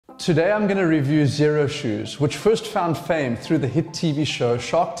Today I'm going to review Xero Shoes, which first found fame through the hit TV show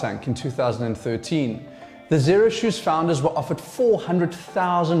Shark Tank in 2013. The Xero Shoes founders were offered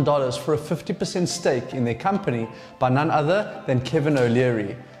 $400,000 for a 50% stake in their company by none other than Kevin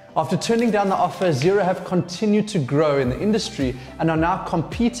O'Leary. After turning down the offer, Xero have continued to grow in the industry and are now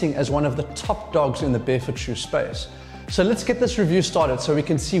competing as one of the top dogs in the barefoot shoe space. So let's get this review started so we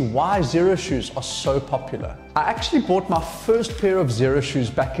can see why Xero Shoes are so popular. I actually bought my first pair of Xero Shoes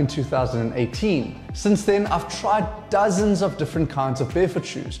back in 2018. Since then, I've tried dozens of different kinds of barefoot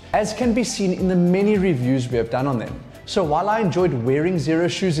shoes, as can be seen in the many reviews we have done on them. So while I enjoyed wearing Xero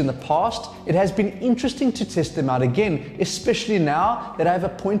Shoes in the past, it has been interesting to test them out again, especially now that I have a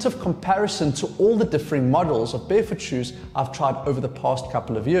point of comparison to all the differing models of barefoot shoes I've tried over the past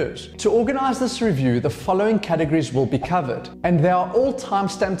couple of years. To organize this review, the following categories will be covered, and they are all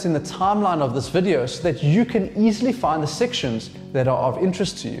timestamped in the timeline of this video so that you can easily find the sections that are of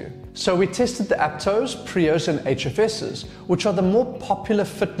interest to you. So we tested the Aptos, Prios and HFSs, which are the more popular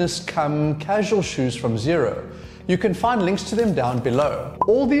fitness cum casual shoes from Xero. You can find links to them down below.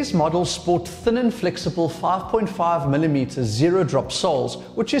 All these models sport thin and flexible 5.5mm zero drop soles,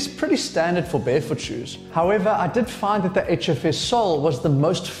 which is pretty standard for barefoot shoes. However, I did find that the HFS sole was the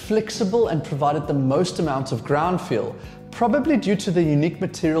most flexible and provided the most amount of ground feel, probably due to the unique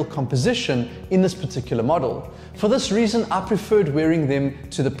material composition in this particular model. For this reason, I preferred wearing them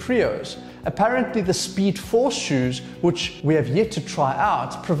to the Prios. Apparently the Speed Force shoes, which we have yet to try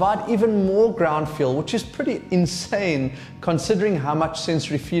out, provide even more ground feel, which is pretty insane considering how much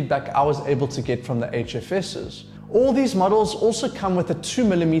sensory feedback I was able to get from the HFSs. All these models also come with a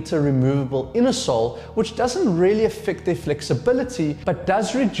 2mm removable inner sole, which doesn't really affect their flexibility, but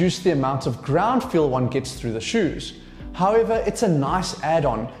does reduce the amount of ground feel one gets through the shoes. However, it's a nice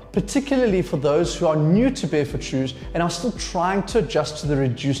add-on, particularly for those who are new to barefoot shoes and are still trying to adjust to the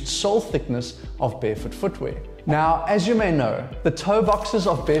reduced sole thickness of barefoot footwear. Now, as you may know, the toe boxes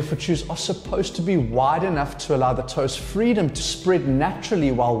of barefoot shoes are supposed to be wide enough to allow the toes freedom to spread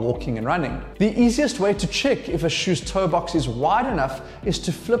naturally while walking and running. The easiest way to check if a shoe's toe box is wide enough is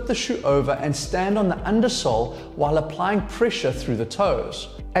to flip the shoe over and stand on the undersole while applying pressure through the toes.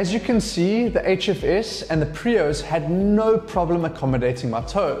 As you can see, the HFS and the Prios had no problem accommodating my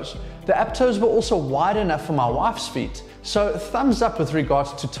toes. The Aptos were also wide enough for my wife's feet, so thumbs up with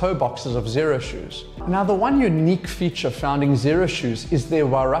regards to toe boxes of Xero Shoes. Now, the one unique feature found in Xero Shoes is their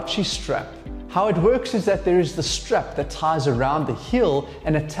Warachi strap. How it works is that there is the strap that ties around the heel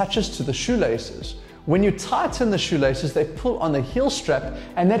and attaches to the shoelaces. When you tighten the shoelaces, they pull on the heel strap,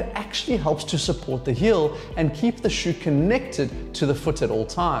 and that actually helps to support the heel and keep the shoe connected to the foot at all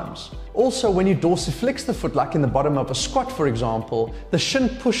times. Also, when you dorsiflex the foot, like in the bottom of a squat for example, the shin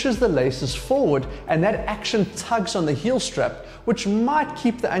pushes the laces forward and that action tugs on the heel strap, which might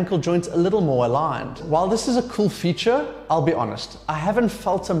keep the ankle joints a little more aligned. While this is a cool feature, I'll be honest, I haven't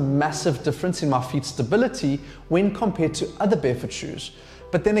felt a massive difference in my feet stability when compared to other barefoot shoes.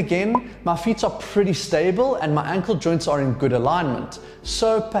 But then again, my feet are pretty stable and my ankle joints are in good alignment.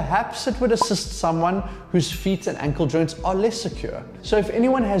 So perhaps it would assist someone whose feet and ankle joints are less secure. So if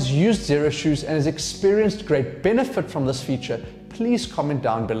anyone has used Xero Shoes and has experienced great benefit from this feature, please comment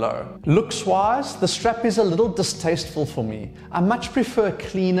down below. Looks-wise, the strap is a little distasteful for me. I much prefer a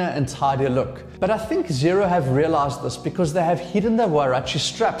cleaner and tidier look. But I think Xero have realized this because they have hidden the Warachi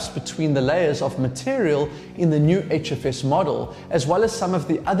straps between the layers of material in the new HFS model, as well as some of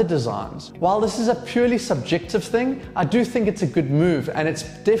the other designs. While this is a purely subjective thing, I do think it's a good move, and it's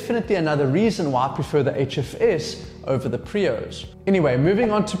definitely another reason why I prefer the HFS over the Prios. Anyway,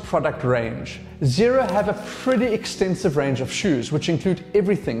 moving on to product range. Xero have a pretty extensive range of shoes, which include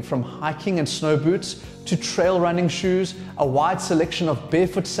everything from hiking and snow boots to trail running shoes, a wide selection of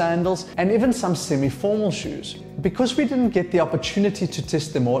barefoot sandals, and even some semi-formal shoes. Because we didn't get the opportunity to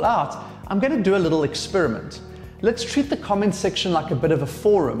test them all out, I'm going to do a little experiment. Let's treat the comment section like a bit of a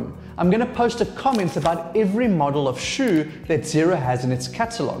forum. I'm going to post a comment about every model of shoe that Xero has in its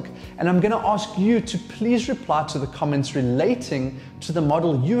catalog, and I'm going to ask you to please reply to the comments relating to the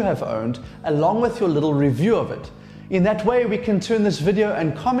model you have owned, along with your little review of it. In that way, we can turn this video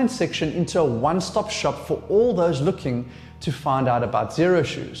and comment section into a one-stop shop for all those looking to find out about Xero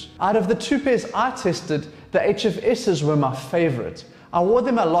Shoes. Out of the two pairs I tested, the HFSs were my favorite. I wore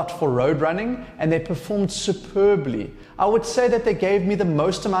them a lot for road running and they performed superbly. I would say that they gave me the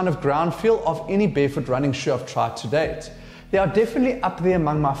most amount of ground feel of any barefoot running shoe I've tried to date. They are definitely up there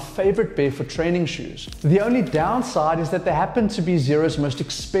among my favorite barefoot training shoes. The only downside is that they happen to be Xero's most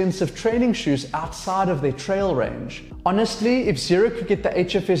expensive training shoes outside of their trail range. Honestly, if Xero could get the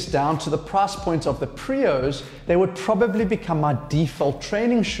HFS down to the price point of the Prios, they would probably become my default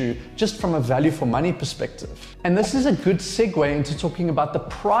training shoe just from a value for money perspective. And this is a good segue into talking about the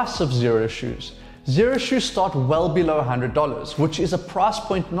price of Xero shoes. Xero shoes start well below $100, which is a price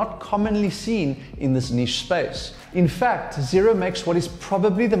point not commonly seen in this niche space. In fact, Xero makes what is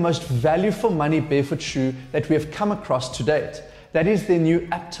probably the most value for money barefoot shoe that we have come across to date. That is their new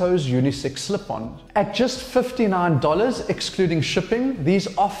Aptos unisex slip-on. At just $59, excluding shipping, these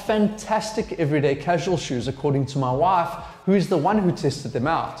are fantastic everyday casual shoes, according to my wife, who is the one who tested them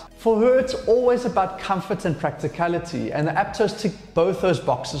out. For her, it's always about comfort and practicality, and the Aptos tick both those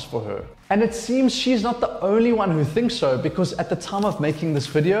boxes for her. And it seems she's not the only one who thinks so, because at the time of making this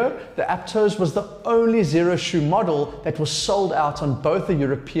video, the Aptos was the only Xero shoe model that was sold out on both the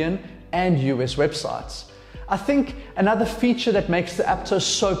European and US websites. I think another feature that makes the Aptos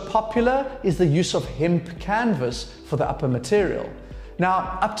so popular is the use of hemp canvas for the upper material.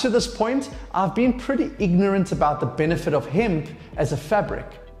 Now, up to this point, I've been pretty ignorant about the benefit of hemp as a fabric.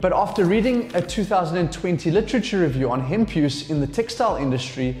 But after reading a 2020 literature review on hemp use in the textile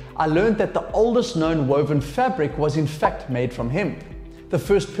industry, I learned that the oldest known woven fabric was in fact made from hemp. The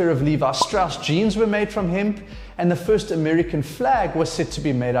first pair of Levi Strauss jeans were made from hemp, and the first American flag was said to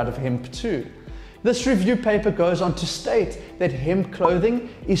be made out of hemp too. This review paper goes on to state that hemp clothing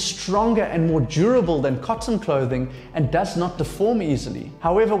is stronger and more durable than cotton clothing and does not deform easily.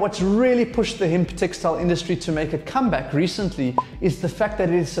 However, what's really pushed the hemp textile industry to make a comeback recently is the fact that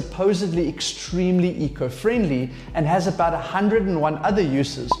it is supposedly extremely eco-friendly and has about 101 other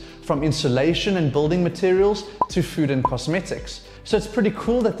uses, from insulation and building materials to food and cosmetics. So it's pretty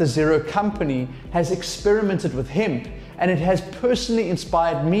cool that the Xero company has experimented with hemp, and it has personally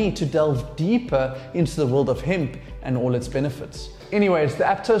inspired me to delve deeper into the world of hemp and all its benefits. Anyways, the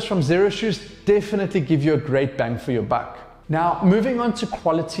Aptos from Xero Shoes definitely give you a great bang for your buck. Now, moving on to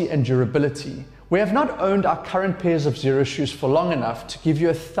quality and durability. We have not owned our current pairs of Xero Shoes for long enough to give you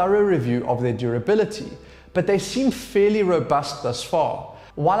a thorough review of their durability, but they seem fairly robust thus far.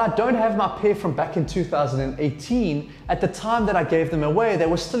 While I don't have my pair from back in 2018, at the time that I gave them away, they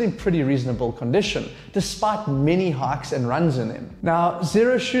were still in pretty reasonable condition, despite many hikes and runs in them. Now,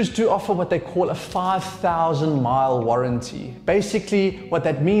 Xero Shoes do offer what they call a 5,000-mile warranty. Basically, what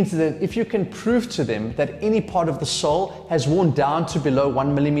that means is that if you can prove to them that any part of the sole has worn down to below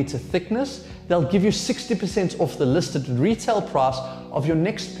 1 millimeter thickness, they'll give you 60% off the listed retail price of your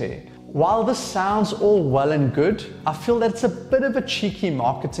next pair. While this sounds all well and good, I feel that it's a bit of a cheeky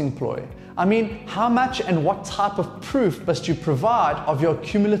marketing ploy. I mean, how much and what type of proof must you provide of your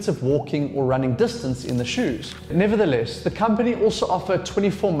cumulative walking or running distance in the shoes? Nevertheless, the company also offers a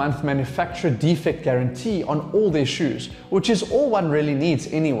 24-month manufacturer defect guarantee on all their shoes, which is all one really needs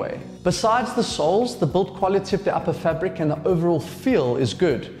anyway. Besides the soles, the build quality of the upper fabric and the overall feel is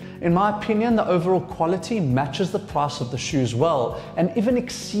good. In my opinion, the overall quality matches the price of the shoes well and even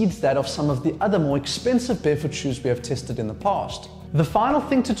exceeds that of some of the other more expensive barefoot shoes we have tested in the past. The final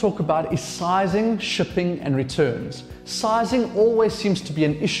thing to talk about is sizing, shipping, and returns. Sizing always seems to be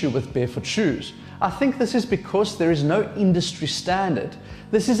an issue with barefoot shoes. I think this is because there is no industry standard.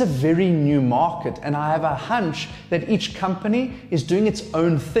 This is a very new market, and I have a hunch that each company is doing its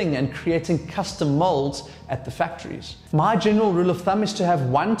own thing and creating custom molds at the factories. My general rule of thumb is to have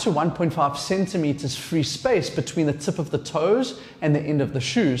 1 to 1.5 centimeters free space between the tip of the toes and the end of the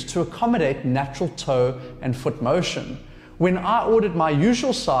shoes to accommodate natural toe and foot motion. When I ordered my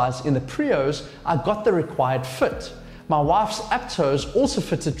usual size in the Prios, I got the required fit. My wife's Aptos also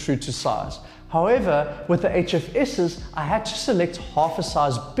fitted true to size. However, with the HFSs, I had to select half a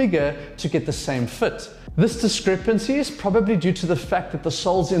size bigger to get the same fit. This discrepancy is probably due to the fact that the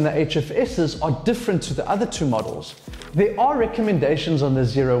soles in the HFSs are different to the other two models. There are recommendations on the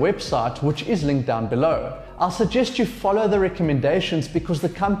Xero website, which is linked down below. I'll suggest you follow the recommendations because the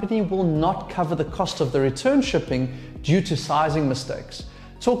company will not cover the cost of the return shipping due to sizing mistakes.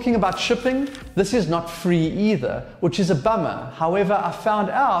 Talking about shipping, this is not free either, which is a bummer. However, I found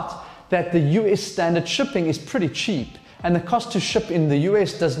out that the US standard shipping is pretty cheap, and the cost to ship in the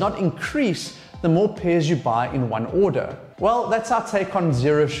US does not increase the more pairs you buy in one order. Well, that's our take on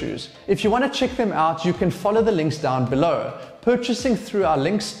Xero Shoes. If you want to check them out, you can follow the links down below. Purchasing through our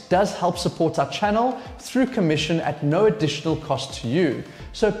links does help support our channel through commission at no additional cost to you.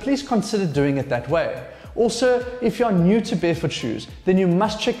 So please consider doing it that way. Also, if you're new to Barefoot shoes, then you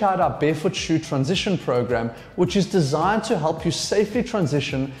must check out our Barefoot Shoe Transition program, which is designed to help you safely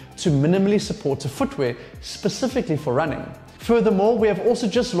transition to minimally supported footwear specifically for running. Furthermore, we have also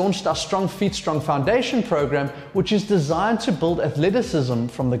just launched our Strong Feet, Strong Foundation program, which is designed to build athleticism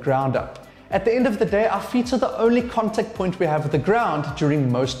from the ground up. At the end of the day, our feet are the only contact point we have with the ground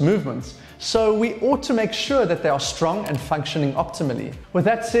during most movements. So we ought to make sure that they are strong and functioning optimally. With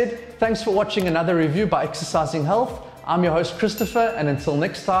that said, thanks for watching another review by Exercising Health. I'm your host, Christopher, and until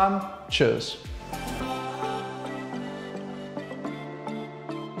next time, cheers.